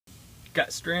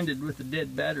got stranded with a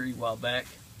dead battery a while back,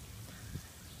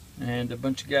 and a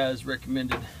bunch of guys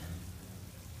recommended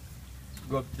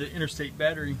go up to the Interstate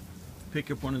battery,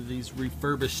 pick up one of these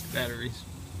refurbished batteries,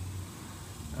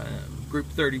 Group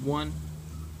 31.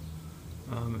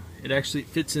 It actually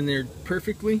fits in there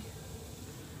perfectly,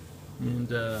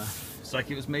 and it's like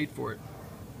it was made for it.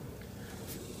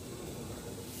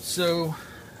 So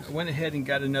I went ahead and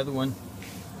got another one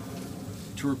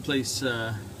to replace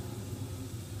this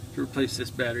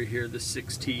battery here, the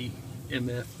 6T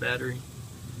MF battery.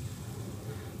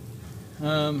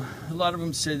 A lot of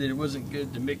them said that it wasn't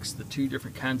good to mix the two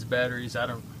different kinds of batteries. I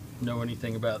don't know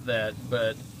anything about that,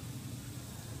 but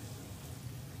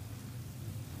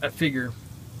I figure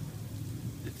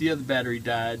if the other battery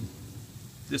died,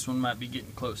 this one might be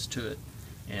getting close to it,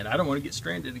 and I don't want to get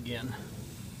stranded again.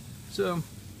 So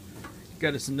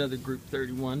got us another Group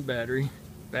 31 battery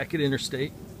back at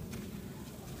Interstate.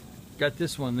 Got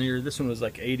this one there. This one was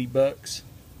like 80 bucks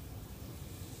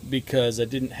because I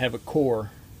didn't have a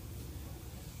core.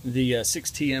 The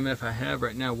 6T MF I have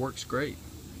right now works great,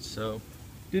 so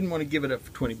didn't want to give it up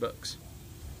for 20 bucks.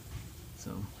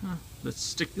 So let's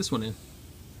stick this one in.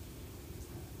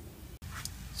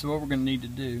 So what we're going to need to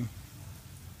do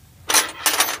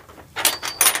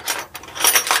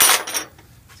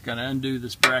is got to undo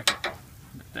this bracket.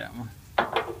 Got that one.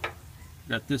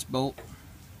 Got this bolt,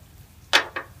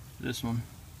 this one,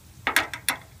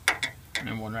 and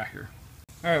then one right here.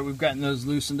 Alright, we've gotten those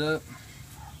loosened up.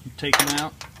 Take them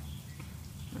out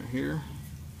right here.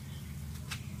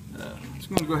 I'm just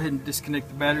going to go ahead and disconnect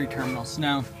the battery terminals.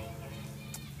 Now,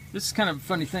 this is kind of a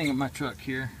funny thing in my truck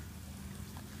here.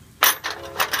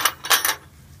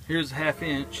 Here's a 1/2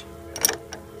 inch.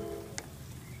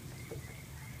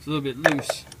 It's a little bit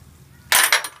loose.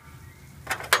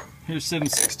 Here's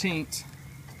 7/16.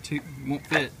 Won't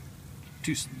fit.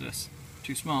 Too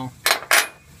small.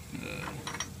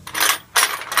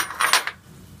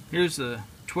 Here's a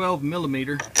 12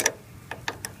 millimeter.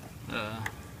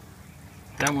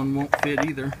 That one won't fit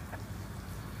either.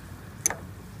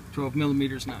 12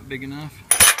 millimeter is not big enough.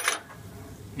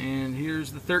 And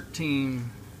here's the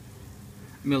 13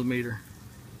 millimeter.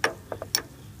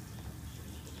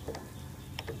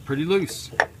 Pretty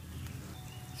loose.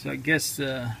 So I guess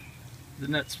the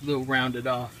nut's a little rounded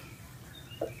off.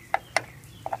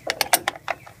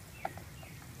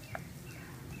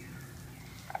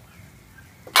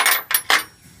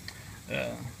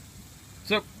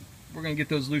 So we're going to get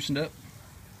those loosened up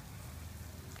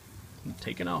and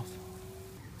taken off.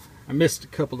 I missed a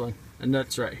couple of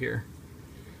nuts right here,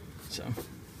 so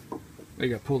we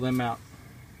got to pull them out.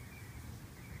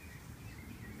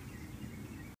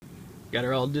 Got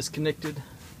her all disconnected.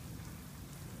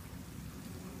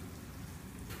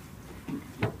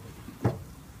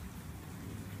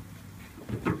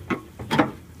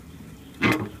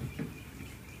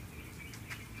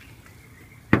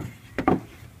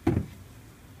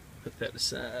 Put that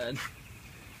aside.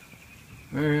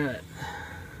 Alright.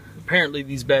 Apparently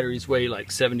these batteries weigh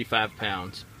like 75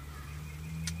 pounds.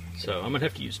 So I'm going to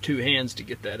have to use 2 hands to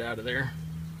get that out of there.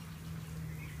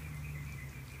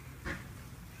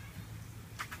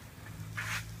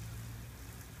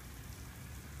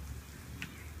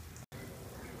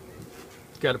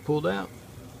 Got it pulled out.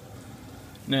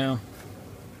 Now,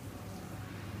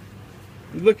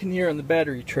 looking here on the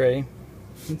battery tray,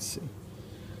 let's see.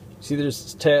 See, there's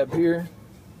this tab here,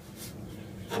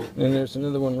 and then there's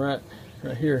another one right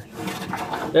here.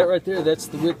 That right there, that's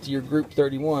the width of your Group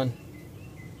 31.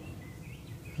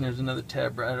 And there's another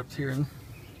tab right up here.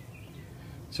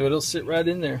 So it'll sit right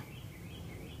in there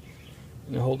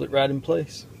and hold it right in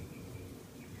place.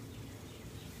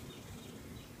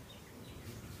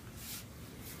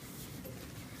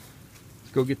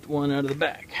 Let's go get the one out of the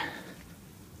back.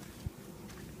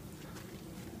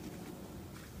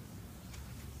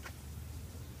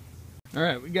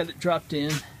 Alright, we got it dropped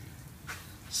in.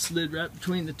 Slid right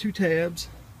between the 2 tabs.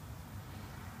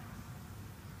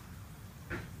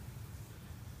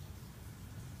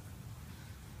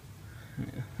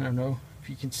 I don't know if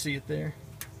you can see it there.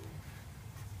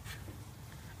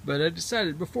 But I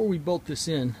decided before we bolt this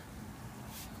in,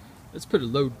 let's put a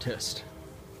load test.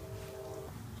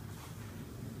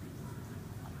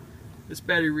 This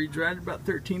battery reads right at about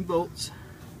 13 volts.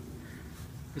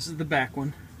 This is the back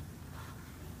one.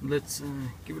 Let's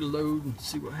give it a load and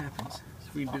see what happens.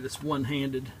 So we can do this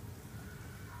one-handed.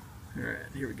 Alright,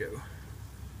 here we go.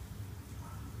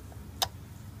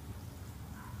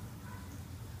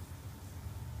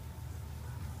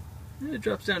 And it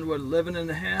drops down to what,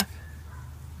 11.5?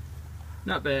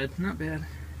 Not bad, not bad.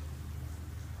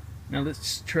 Now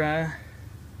let's try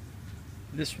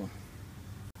this one.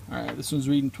 Alright, this one's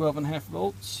reading 12.5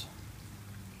 volts.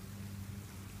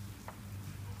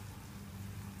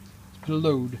 Let's put a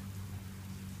load.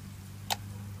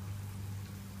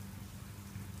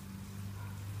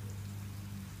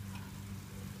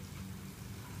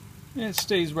 And it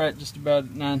stays right just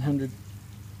about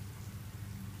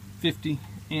 950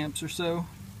 amps or so.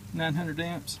 900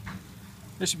 amps.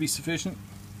 That should be sufficient.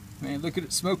 Man, look at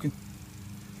it smoking.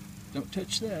 Don't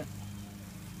touch that.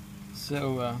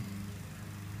 So,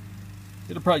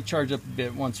 it'll probably charge up a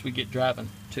bit once we get driving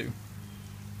too.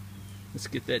 Let's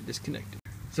get that disconnected.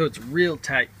 So it's a real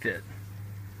tight fit.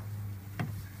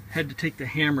 Had to take the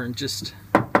hammer and just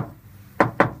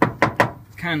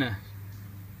kind of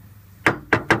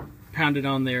pound it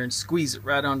on there and squeeze it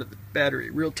right onto the battery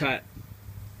real tight.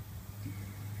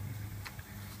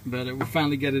 But we'll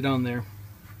finally get it on there.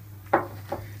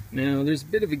 Now there's a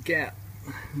bit of a gap,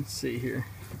 let's see here,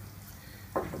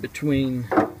 between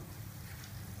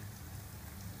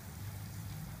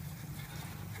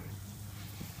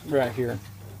right here.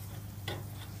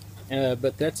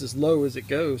 But that's as low as it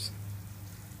goes.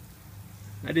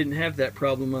 I didn't have that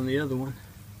problem on the other one.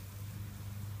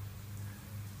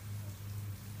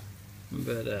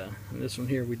 But on this one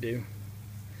here we do.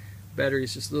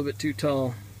 Battery's just a little bit too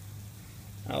tall.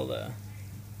 I'll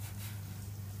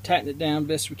tighten it down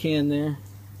best we can there.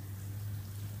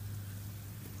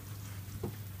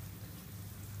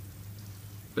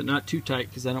 But not too tight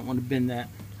because I don't want to bend that.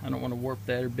 I don't want to warp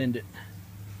that or bend it.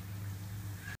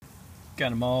 Got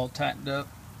them all tightened up.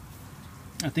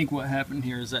 I think what happened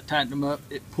here is I tightened them up.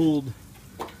 It pulled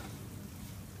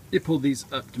these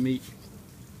up to meet.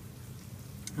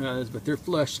 But they're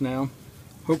flush now.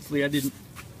 Hopefully I didn't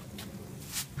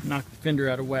knock the fender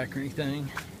out of whack or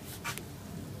anything.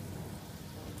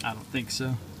 I don't think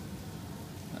so.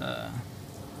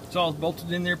 It's all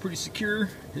bolted in there pretty secure.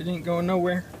 It ain't going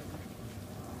nowhere.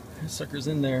 This sucker's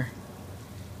in there.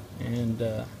 And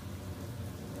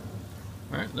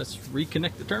alright, let's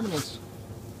reconnect the terminals.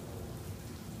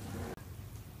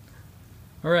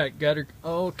 Alright, got her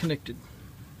all connected.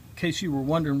 In case you were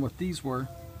wondering what these were,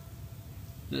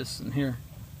 this and here.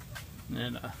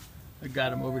 And I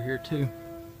got them over here too.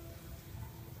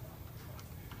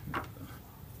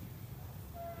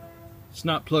 It's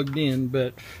not plugged in,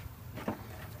 but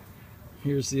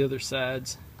here's the other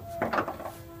sides.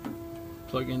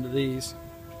 Plug into these.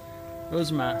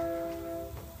 Those are my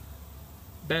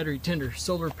battery tender,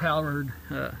 solar powered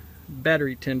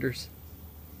battery tenders.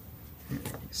 You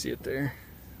can see it there.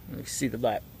 You can see the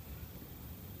light.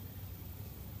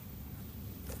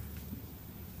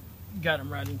 Got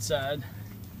them right inside.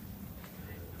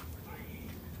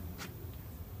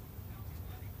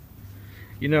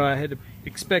 You know, I had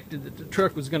expected that the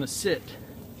truck was going to sit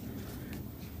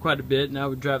quite a bit and I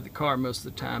would drive the car most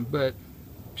of the time, but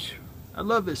I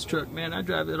love this truck, man. I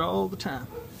drive it all the time.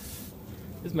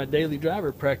 It's my daily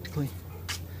driver practically.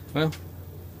 Well,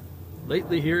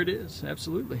 lately here it is,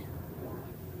 absolutely.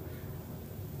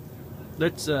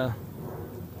 Let's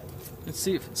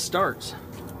see if it starts.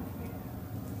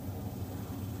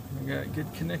 I got it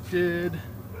good connected.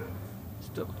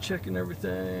 Just double checking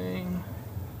everything.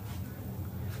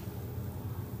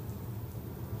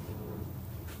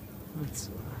 Let's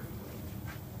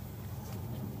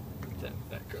put that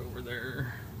back over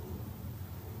there.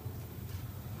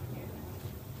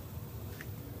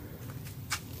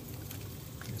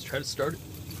 Let's try to start it.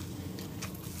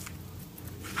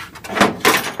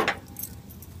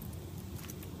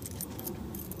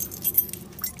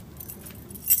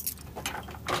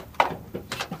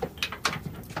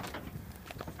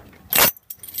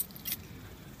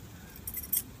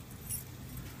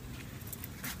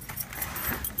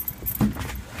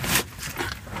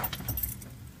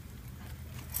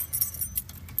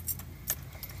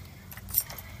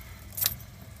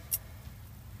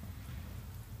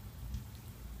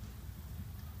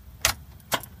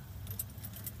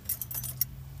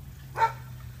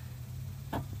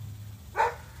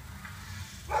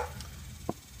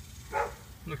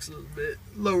 Looks a little bit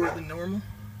lower than normal.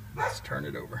 Let's turn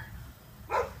it over.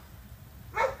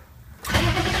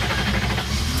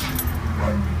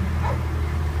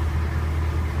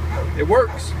 It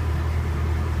works.